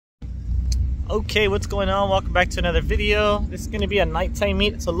Okay, what's going on? Welcome back to another video. This is going to be a nighttime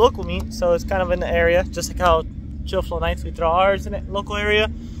meet. It's a local meet, so it's kind of in the area, just like how Chill Flow Nights we throw ours in a local area.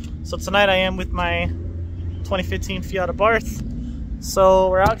 So tonight I am with my 2015 Fiat Abarth. So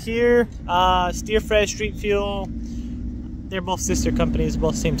we're out here, Steer Fresh, Street Fuel. They're both sister companies,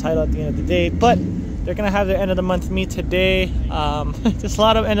 both same title at the end of the day, but they're going to have their end of the month meet today. There's a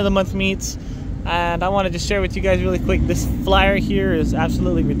lot of end of the month meets. And I wanted to share with you guys really quick, this flyer here is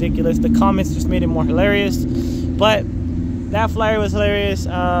absolutely ridiculous. The comments just made it more hilarious, but that flyer was hilarious.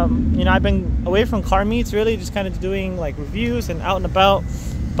 You know, I've been away from car meets, really just kind of doing like reviews and out and about,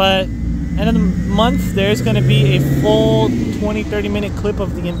 but end of the month there's going to be a full 20-30 minute clip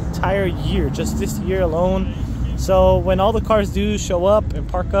of the entire year, just this year alone. So when all the cars do show up and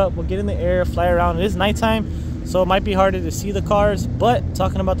park up, we'll get in the air, fly around. It is nighttime, so it might be harder to see the cars, but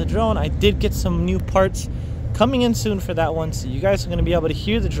talking about the drone, I did get some new parts coming in soon for that one, so you guys are going to be able to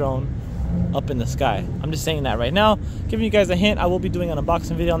hear the drone up in the sky. I'm just saying that right now, giving you guys a hint. I will be doing an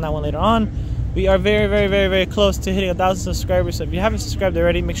unboxing video on that one later on. We are very close to hitting 1,000 subscribers, so if you haven't subscribed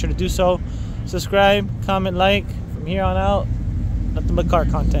already, make sure to do so. Subscribe, comment, like. From here on out, nothing but car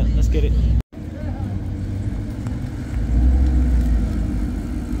content. Let's get it.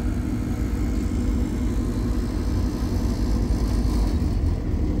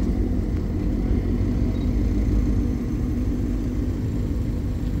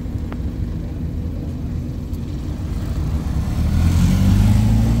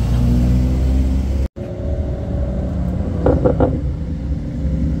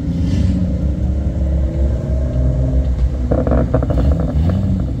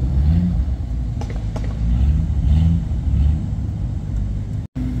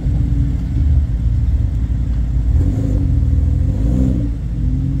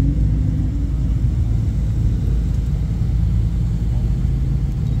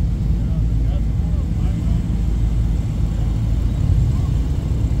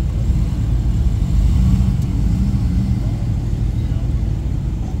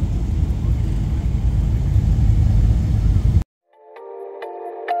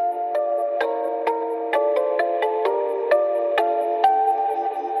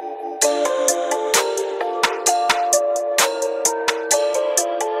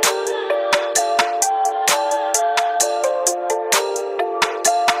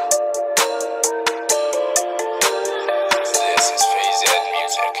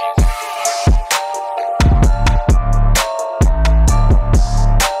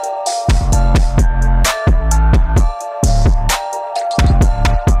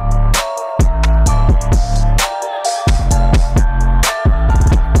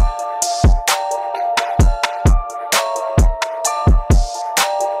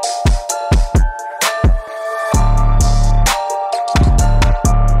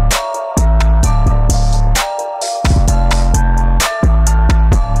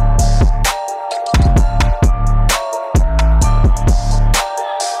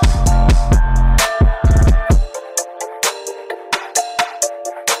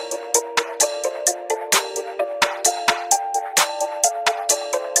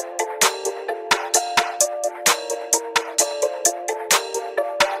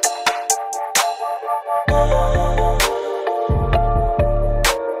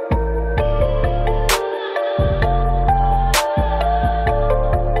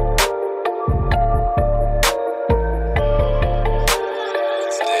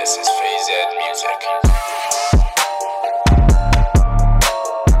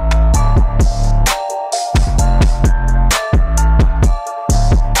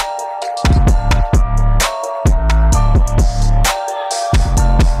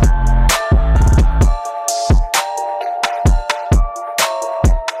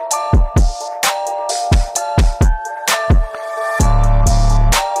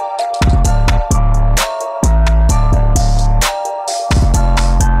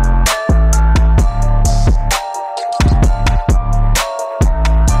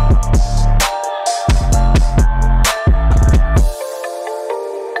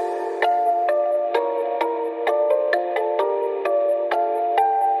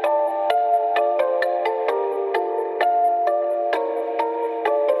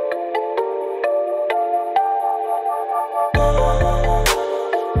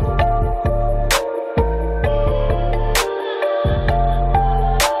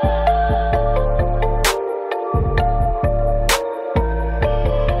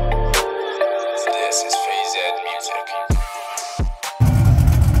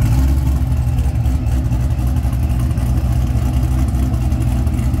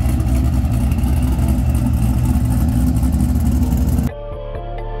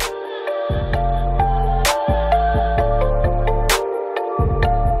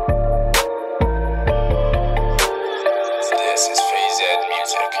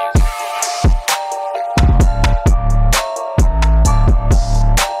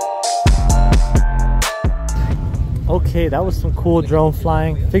 Okay, that was some cool drone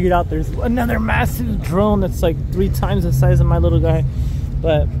flying. Figured out there's another massive drone that's like 3 times the size of my little guy.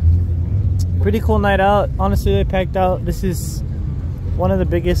 But pretty cool night out. Honestly, they packed out. This is one of the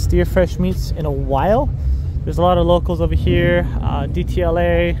biggest steer fresh meets in a while. There's a lot of locals over here,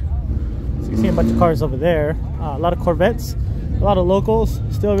 DTLA. So you can see a bunch of cars over there. A lot of Corvettes, a lot of locals.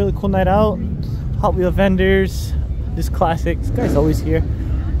 Still a really cool night out. Hot Wheel vendors, this classic. This guy's always here.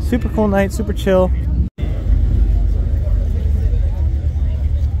 Super cool night, super chill.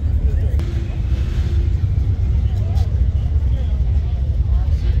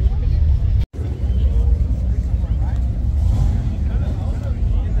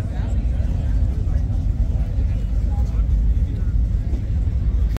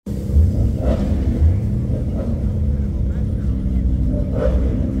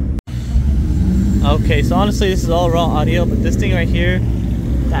 Okay, so honestly this is all raw audio, but this thing right here,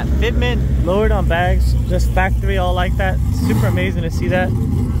 that fitment lowered on bags, just factory, all like that. Super amazing to see that.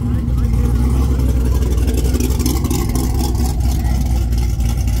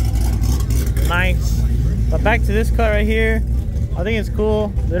 Nice. But back to this car right here, I think it's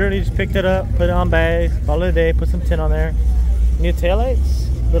cool. Literally just picked it up, put it on bags, call it a day, put some tin on there. New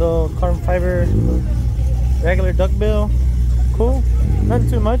taillights, little carbon fiber, regular duckbill. Cool, not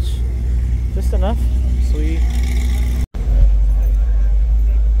too much. Just enough. Sweet.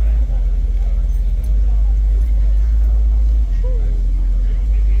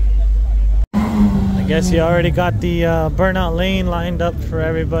 I guess you already got the burnout lane lined up for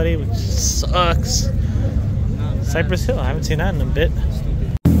everybody, which sucks. Cypress Hill, I haven't seen that in a bit.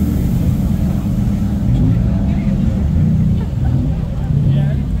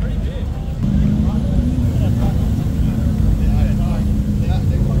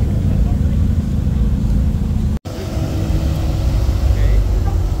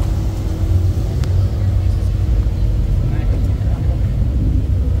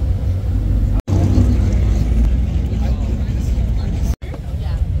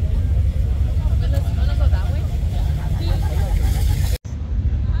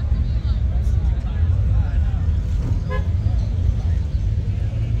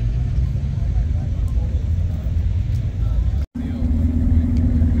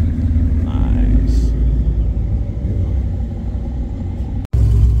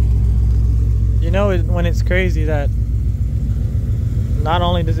 You know when it's crazy that not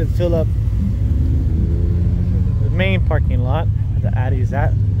only does it fill up the main parking lot where the Addy is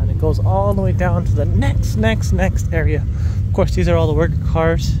at, and it goes all the way down to the next area. Of course, these are all the worker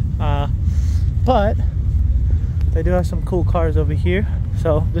cars, but they do have some cool cars over here.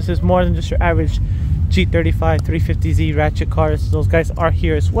 So this is more than just your average G35 350Z ratchet cars. Those guys are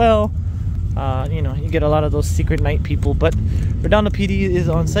here as well. You know, you get a lot of those secret night people, but Redondo PD is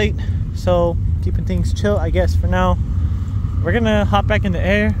on site, so keeping things chill, I guess, for now. We're gonna hop back in the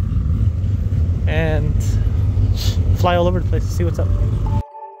air and fly all over the place to see what's up.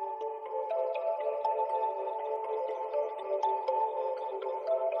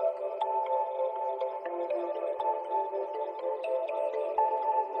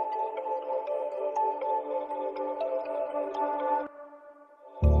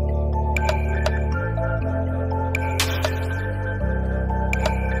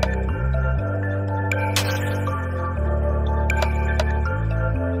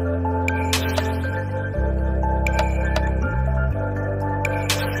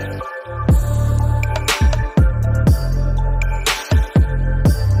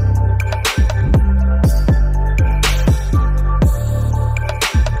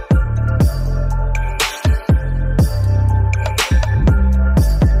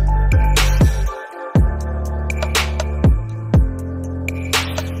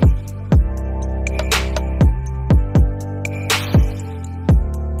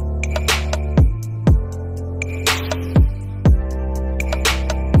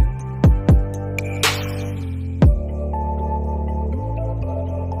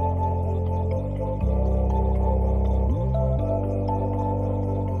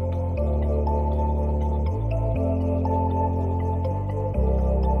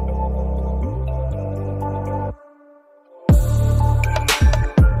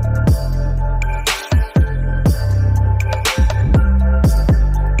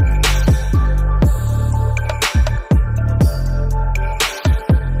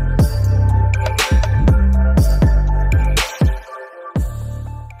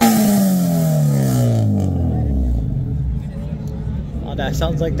 That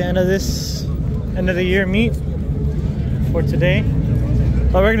sounds like the end of the year meet for today,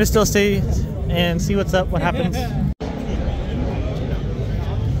 but we're gonna still stay and see what's up, what happens.